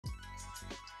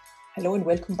Hello and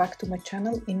welcome back to my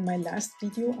channel. In my last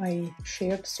video I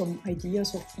shared some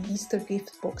ideas of Easter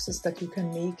gift boxes that you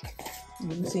can make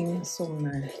using some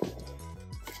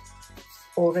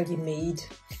already made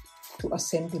to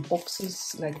assemble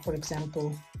boxes, like for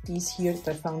example these here that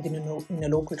I found in a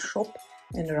local shop,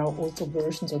 and there are also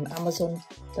versions on Amazon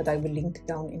that I will link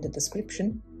down in the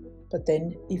description. But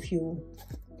then if you,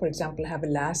 for example, have a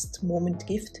last moment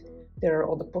gift, there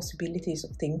are other possibilities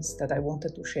of things that I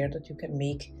wanted to share that you can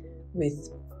make with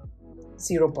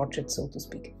zero budget, so to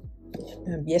speak.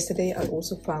 Yesterday I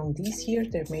also found these here.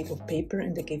 They're made of paper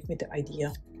and they gave me the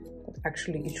idea that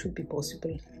actually it should be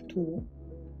possible to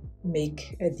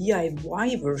make a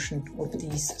DIY version of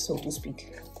these, so to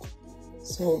speak.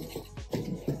 So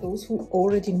those who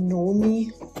already know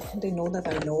me, they know that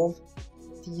I love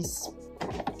these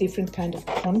different kind of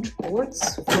punch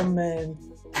boards from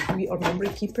We Are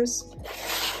Memory Keepers.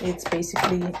 It's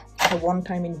basically a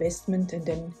one-time investment, and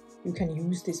then you can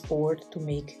use this board to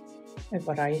make a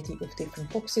variety of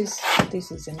different boxes.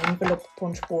 This is an envelope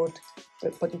punch board,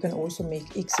 but you can also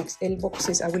make XXL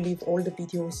boxes. I will leave all the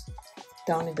videos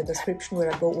down in the description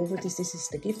where I go over this. This is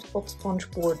the gift box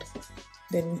punch board.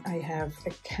 Then I have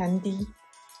a candy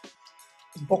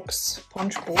box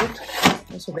punch board,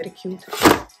 also very cute.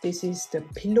 This is the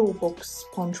pillow box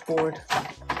punch board.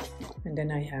 And then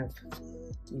I have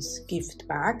this gift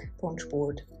bag punch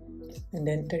board. And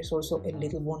then there's also a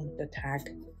little one, the tag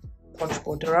punch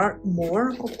board. There are more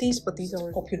of these, but these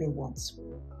are popular ones.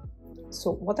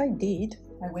 So what I did,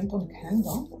 I went on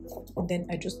Canva and then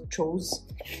I just chose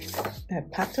a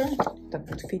pattern that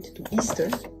would fit to Easter.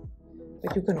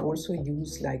 But you can also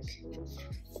use like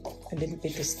a little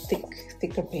bit of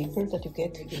thicker paper that you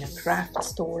get in a craft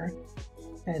store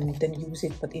and then use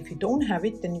it. But if you don't have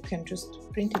it, then you can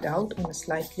just print it out on a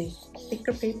slightly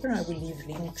thicker paper. I will leave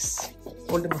links,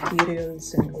 all the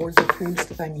materials and all the tools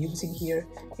that I'm using here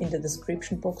in the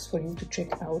description box for you to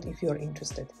check out if you're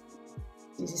interested.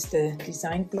 This is the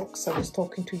design blocks I was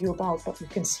talking to you about, but you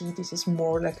can see this is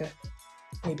more like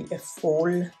maybe a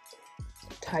fall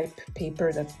type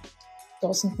paper that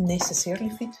doesn't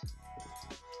necessarily fit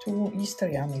to Easter.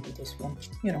 Yeah, maybe this one,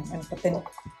 you know. And but then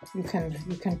you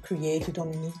can create. You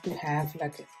don't need to have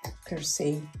like per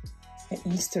se an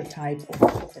Easter type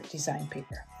of design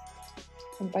paper.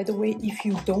 And by the way, if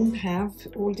you don't have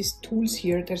all these tools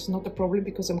here, there's not a problem,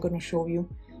 because I'm going to show you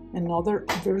another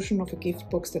version of a gift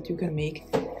box that you can make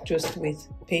just with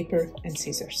paper and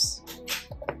scissors.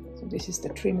 So this is the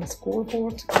trim and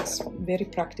scoreboard. It's very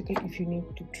practical if you need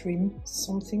to trim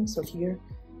something. So here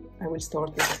I will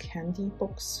start with a candy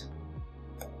box,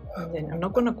 and then I'm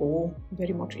not gonna go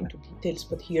very much into details,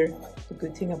 but here the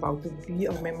good thing about the We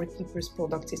Are Memory Keepers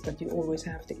products is that you always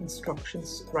have the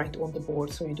instructions right on the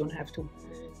board, so you don't have to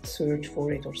search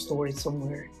for it or store it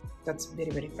somewhere. That's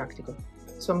very, very practical.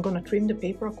 So I'm gonna trim the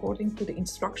paper according to the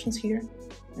instructions here,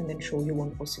 and then show you one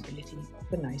possibility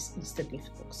of a nice Easter gift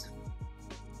box.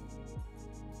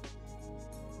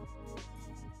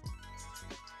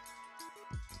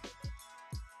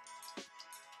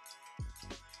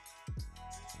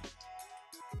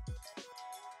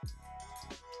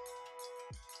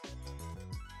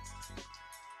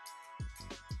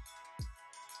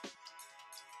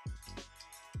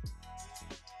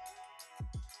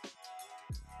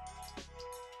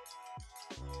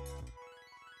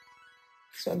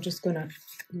 So I'm just gonna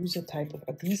use a type of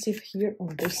adhesive here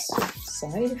on this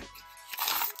side.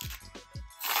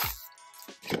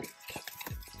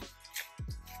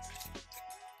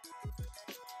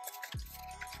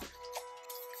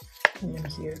 And then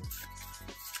here,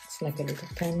 it's like a little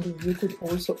candy. You could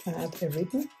also add a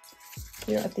ribbon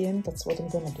here at the end. That's what I'm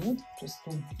gonna do, just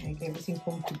to make everything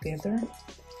come together.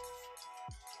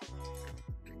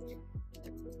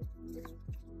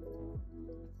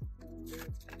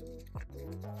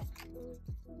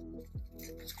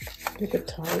 You could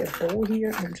tie a bow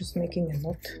here. I'm just making a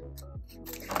knot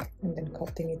and then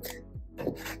cutting it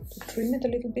to trim it a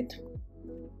little bit.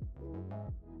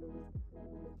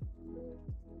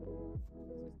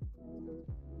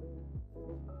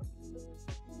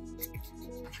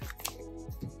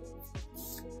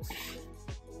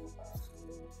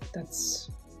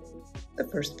 That's the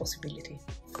first possibility.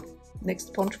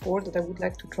 Next punch board that I would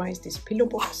like to try is this pillow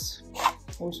box.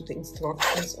 Also the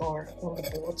instructions are on the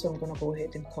board, so I'm gonna go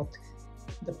ahead and cut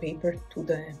the paper to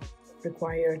the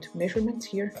required measurements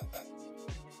here.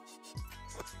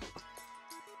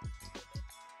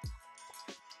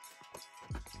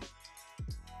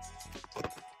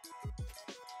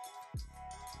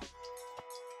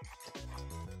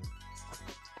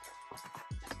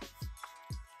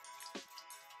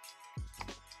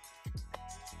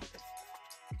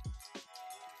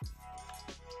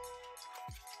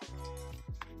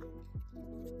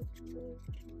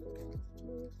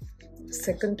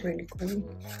 Second really cool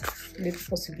little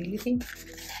possibility.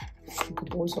 You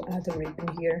could also add a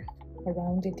ribbon here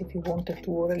around it if you wanted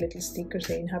to, or a little sticker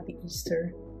saying Happy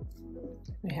Easter.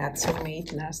 I had some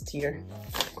made last year.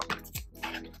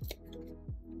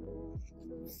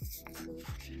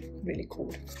 Really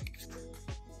cool.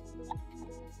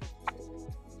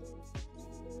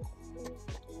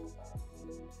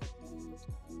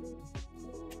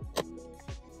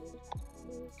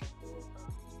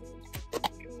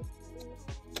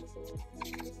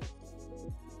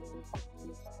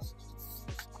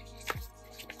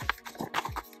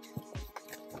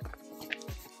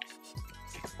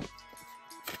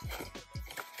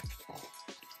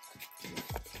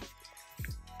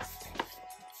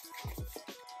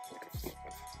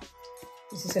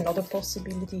 This is another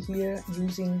possibility here,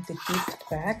 using the gift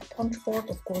bag punch board.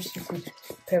 Of course, you could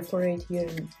perforate here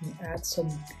and add some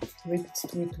rivets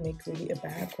to it to make really a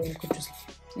bag, or you could just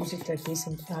use it like this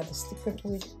and add a sticker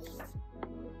to it.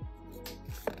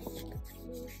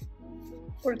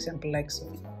 For example, like so.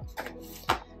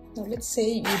 Now let's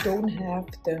say you don't have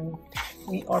the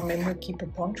We Are Memory Keeper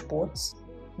punch boards.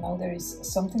 Now there is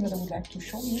something that I would like to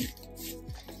show you,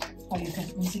 how you can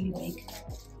easily make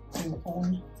your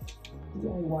own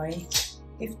DIY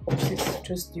gift boxes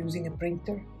just using a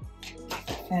printer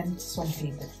and some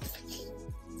paper.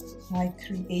 I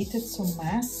created some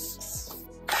masks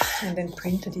and then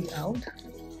printed it out.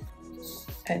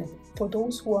 And for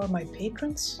those who are my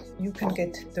patrons, you can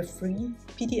get the free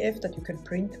PDF that you can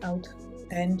print out,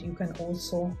 and you can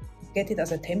also get it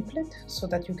as a template so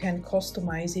that you can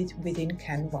customize it within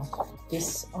Canva.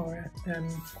 These are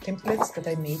templates that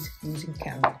I made using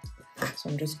Canva. So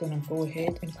I'm just gonna go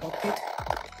ahead and cut it.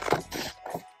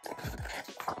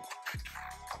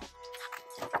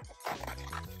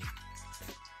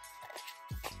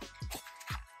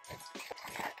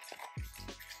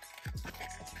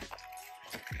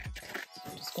 So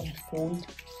I'm just gonna fold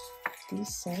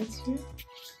these sides here,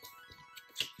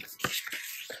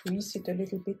 crease it a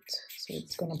little bit so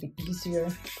it's gonna be easier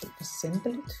to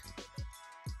assemble it.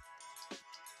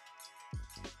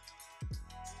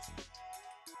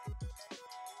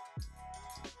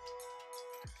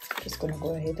 Just gonna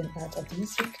go ahead and add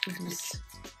adhesive to these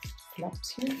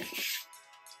flaps here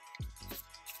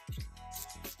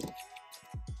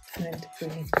and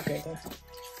bring it together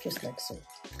just like so.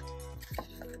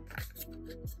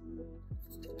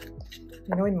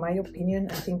 You know, in my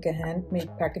opinion, I think a handmade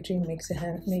packaging makes a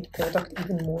handmade product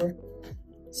even more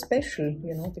special,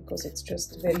 you know, because it's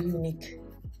just very unique.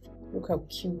 Look how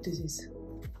cute this is.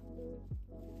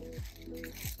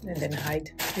 And then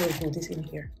hide your goodies in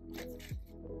here.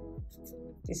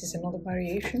 This is another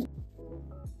variation.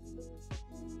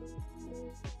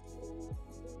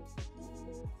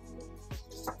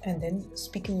 And then,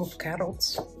 speaking of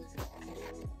carrots,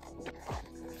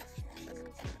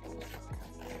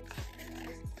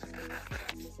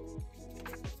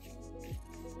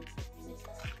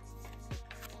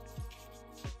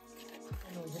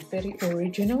 very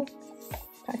original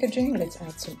packaging. Let's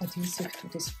add some adhesive to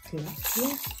this flap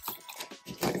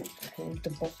here. Hold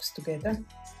the box together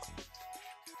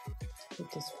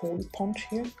with this hole punch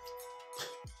here.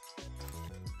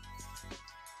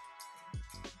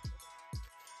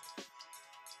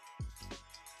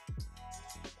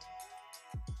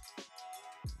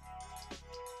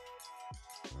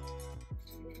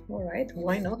 Alright,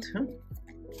 why not, huh?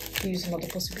 Here's another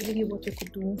possibility what you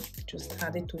could do. Just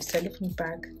add it to a cellophane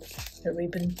bag, a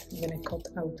ribbon. I'm gonna cut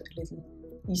out a little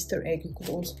Easter egg. You could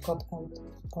also cut out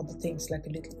other things like a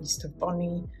little Easter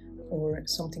bunny or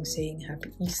something saying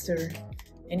Happy Easter,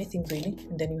 anything really,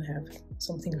 and then you have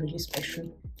something really special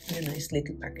in a nice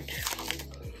little package.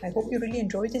 I hope you really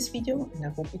enjoyed this video, and I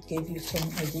hope it gave you some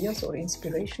ideas or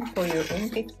inspiration for your own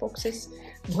gift boxes,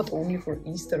 not only for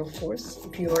Easter, of course.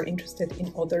 If you are interested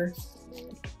in other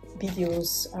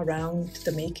videos around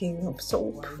the making of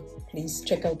soap, please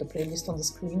check out the playlist on the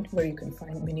screen where you can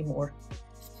find many more.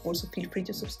 Also, feel free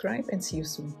to subscribe, and see you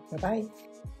soon. Bye bye.